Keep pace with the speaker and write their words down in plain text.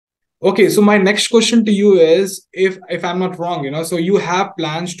Okay, so my next question to you is, if I'm not wrong, so you have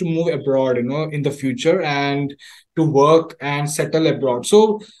plans to move abroad, in the future and to work and settle abroad.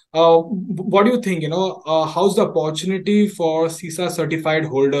 So, what do you think, how's the opportunity for CISA certified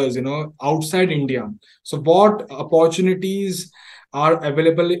holders, outside India? So, what opportunities are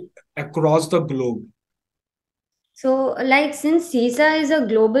available across the globe? So, like, since CISA is a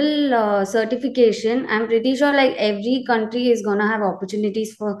global certification, I'm pretty sure like every country is gonna have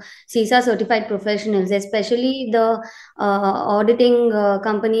opportunities for CISA certified professionals, especially the auditing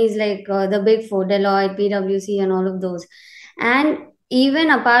companies like the Big Four, Deloitte, PwC, and all of those. And even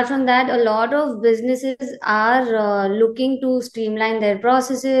apart from that, a lot of businesses are looking to streamline their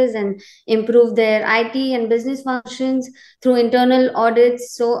processes and improve their IT and business functions through internal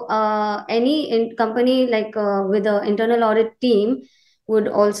audits. So, company like with an internal audit team would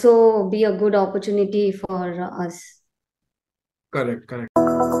also be a good opportunity for us. Correct, correct.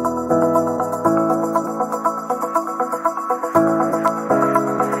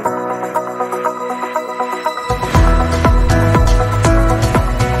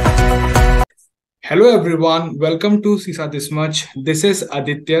 Hello everyone, welcome to CISA-This-Much. This is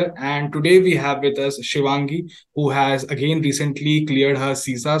Aditya, and today we have with us Shivangi, who has again recently cleared her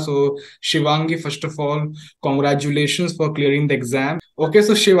CISA. So Shivangi, first of all, congratulations for clearing the exam. Okay,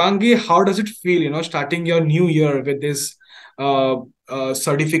 so Shivangi, how does it feel, starting your new year with this uh,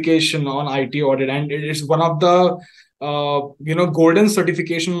 certification on IT audit? And it is one of the golden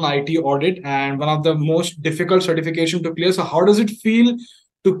certification on IT audit and one of the most difficult certification to clear. So how does it feel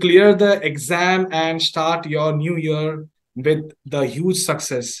to clear the exam and start your new year with the huge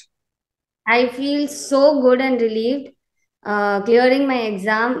success? I feel so good and relieved clearing my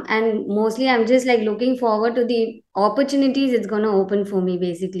exam, and mostly I'm just like looking forward to the opportunities it's going to open for me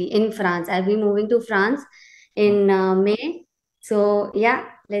basically in France. I'll be moving to France in May. So, yeah,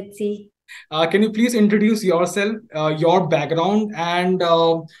 let's see. Can you please introduce yourself, your background, and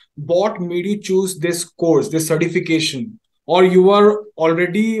what made you choose this course, this certification? Or you were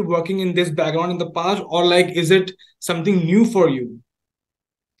already working in this background in the past, or like, is it something new for you?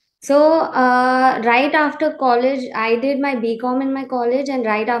 So, right after college, I did my BCom in my college, and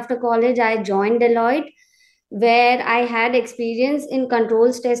right after college, I joined Deloitte, where I had experience in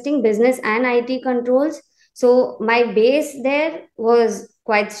controls testing, business and IT controls. So, my base there was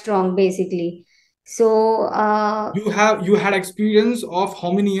quite strong, basically. So, You had experience of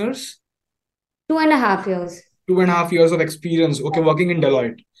how many years? 2.5 years. 2.5 years of experience. Okay, working in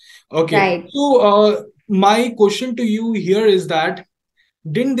Deloitte. Okay. Right. So, my question to you here is that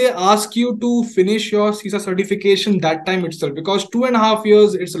didn't they ask you to finish your CISA certification that time itself? Because 2.5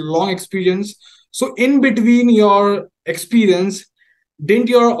 years, it's a long experience. So, in between your experience, didn't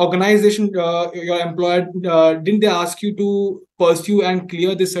your organization, your employer, didn't they ask you to pursue and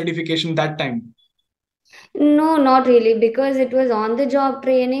clear this certification that time? No, not really, because it was on the job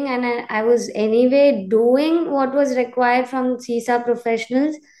training, and I was anyway doing what was required from CISA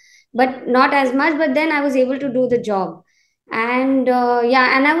professionals, but not as much. But then I was able to do the job. And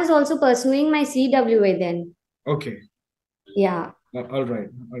yeah, and I was also pursuing my CWA then. Okay. Yeah. All right.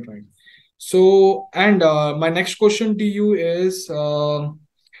 All right. So, and my next question to you is,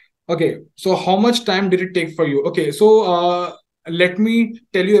 okay, so how much time did it take for you? Okay, so let me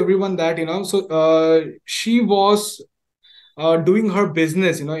tell you everyone that, so she was doing her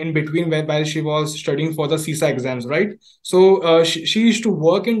business, in between while she was studying for the CISA exams, right? So she used to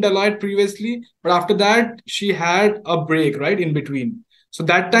work in Deloitte previously, but after that, she had a break, right, in between. So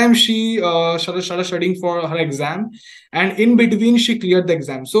that time she started studying for her exam, and in between she cleared the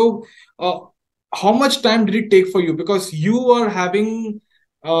exam. So how much time did it take for you? Because you were having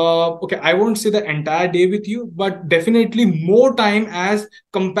okay, I won't say the entire day with you, but definitely more time as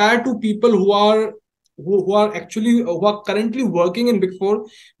compared to people who are actually who are currently working in Big Four,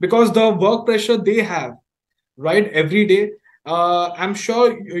 because the work pressure they have, right, every day. I'm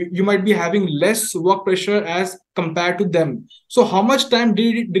sure you might be having less work pressure as compared to them. So how much time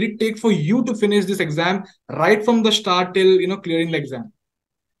did it take for you to finish this exam right from the start till clearing the exam?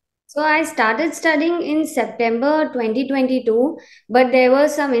 So I started studying in September 2022, but there were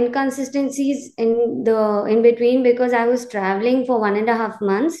some inconsistencies in between because I was traveling for 1.5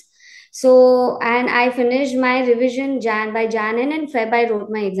 months. So, and I finished my revision Jan end, and Feb I wrote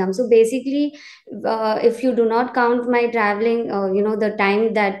my exam. So basically, if you do not count my traveling, the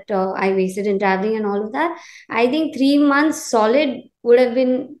time that I wasted in traveling and all of that, I think 3 months solid would have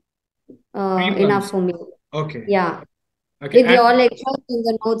been 3 months. enough for me. Okay. Yeah, Okay. with And your lectures and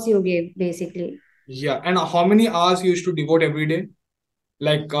the notes you gave, basically. yeah, and how many hours you used to devote every day?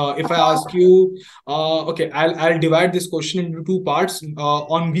 Like if I ask you, okay, I'll divide this question into two parts,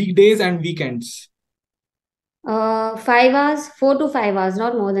 on weekdays and weekends. 5 hours, 4 to 5 hours,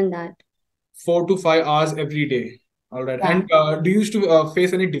 not more than that. 4 to 5 hours every day. All right. Yeah. And do you used to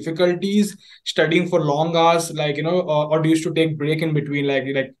face any difficulties studying for long hours, like or do you used to take break in between, like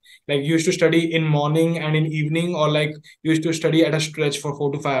you used to study in morning and in evening, or like you used to study at a stretch for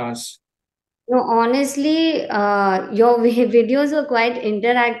 4 to 5 hours? No, honestly, your videos were quite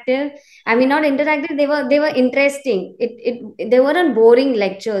interactive. I mean, not interactive. They were interesting. They weren't boring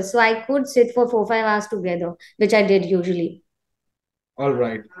lectures, so I could sit for 4 5 hours together, which I did usually. All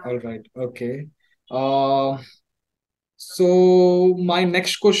right. All right. Okay. Uh, so my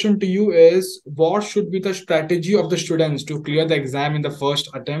next question to you is, what should be the strategy of the students to clear the exam in the first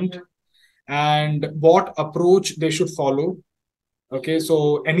attempt, and what approach they should follow? Okay,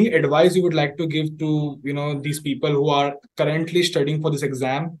 so any advice you would like to give to these people who are currently studying for this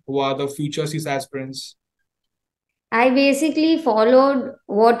exam, who are the future CISA aspirants? I basically followed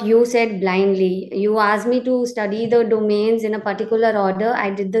what you said blindly. You asked me to study the domains in a particular order. I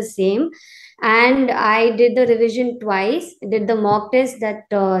did the same, and I did the revision twice. Did the mock tests that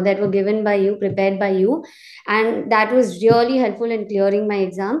were given by you, prepared by you, and that was really helpful in clearing my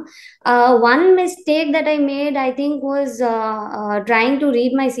exam. One mistake that I made, I think, was trying to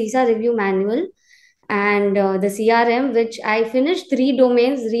read my CISA review manual and the CRM, which I finished three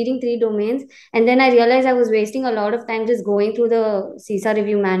domains, reading three domains, and then I realized I was wasting a lot of time just going through the CISA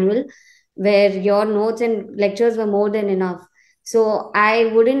review manual, where your notes and lectures were more than enough. So I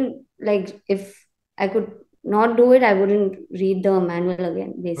wouldn't, like, if I could not do it, I wouldn't read the manual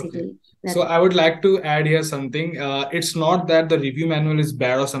again. Okay. Basically, So that's I would like to add here something. It's not that the review manual is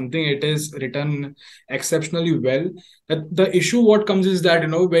bad or something. It is written exceptionally well. The issue what comes is that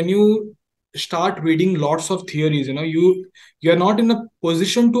when you start reading lots of theories, you're not in a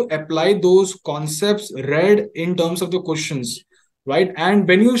position to apply those concepts read in terms of the questions, right? And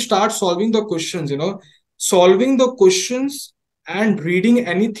when you start solving the questions, solving the questions and reading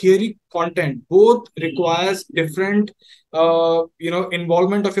any theory content both requires different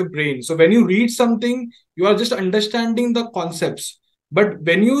involvement of your brain. So when you read something, you are just understanding the concepts, but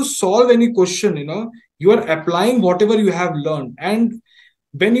when you solve any question, you are applying whatever you have learned. And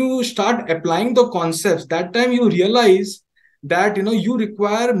when you start applying the concepts, that time you realize that you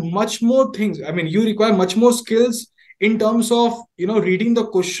require much more things. I mean, you require much more skills in terms of reading the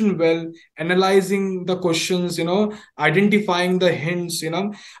question well, analyzing the questions, identifying the hints,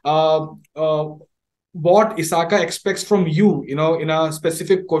 uh, uh, what ISACA expects from you, in a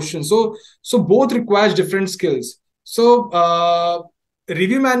specific question. So both requires different skills. So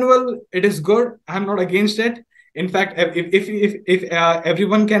review manual, it is good. I'm not against it. In fact, if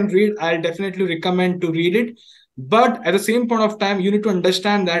everyone can read, I'll definitely recommend to read it. But at the same point of time, you need to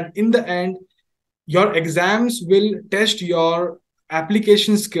understand that in the end, your exams will test your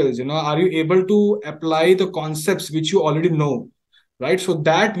application skills. Are you able to apply the concepts which you already know, right? So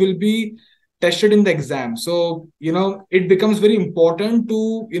that will be tested in the exam. So it becomes very important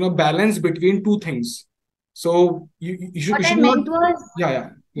to balance between two things. So you what should I not. meant was. Yeah,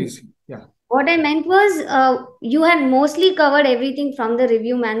 please. Yeah. What I meant was, you had mostly covered everything from the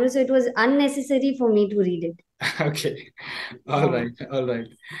review manual, so it was unnecessary for me to read it. Okay. All Yeah. right. All right.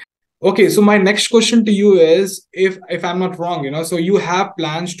 Okay, so my next question to you is, if I'm not wrong, so you have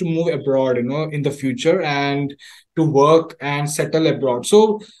plans to move abroad, in the future, and to work and settle abroad.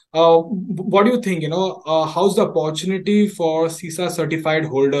 So, what do you think? How's the opportunity for CISA certified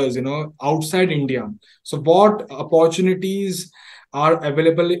holders, outside India? So, what opportunities are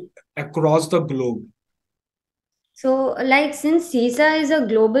available across the globe? So, like, since CISA is a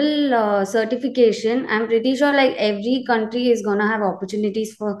global certification, I'm pretty sure like every country is gonna have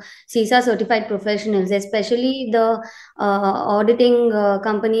opportunities for CISA certified professionals, especially the auditing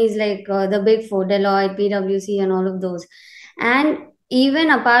companies like the Big Four, Deloitte, PwC, and all of those. And even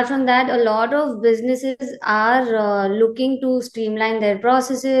apart from that, a lot of businesses are looking to streamline their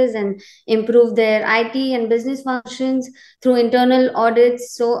processes and improve their IT and business functions through internal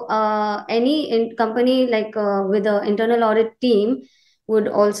audits. So, company like with an internal audit team would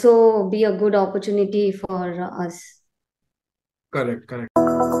also be a good opportunity for us. Correct, correct.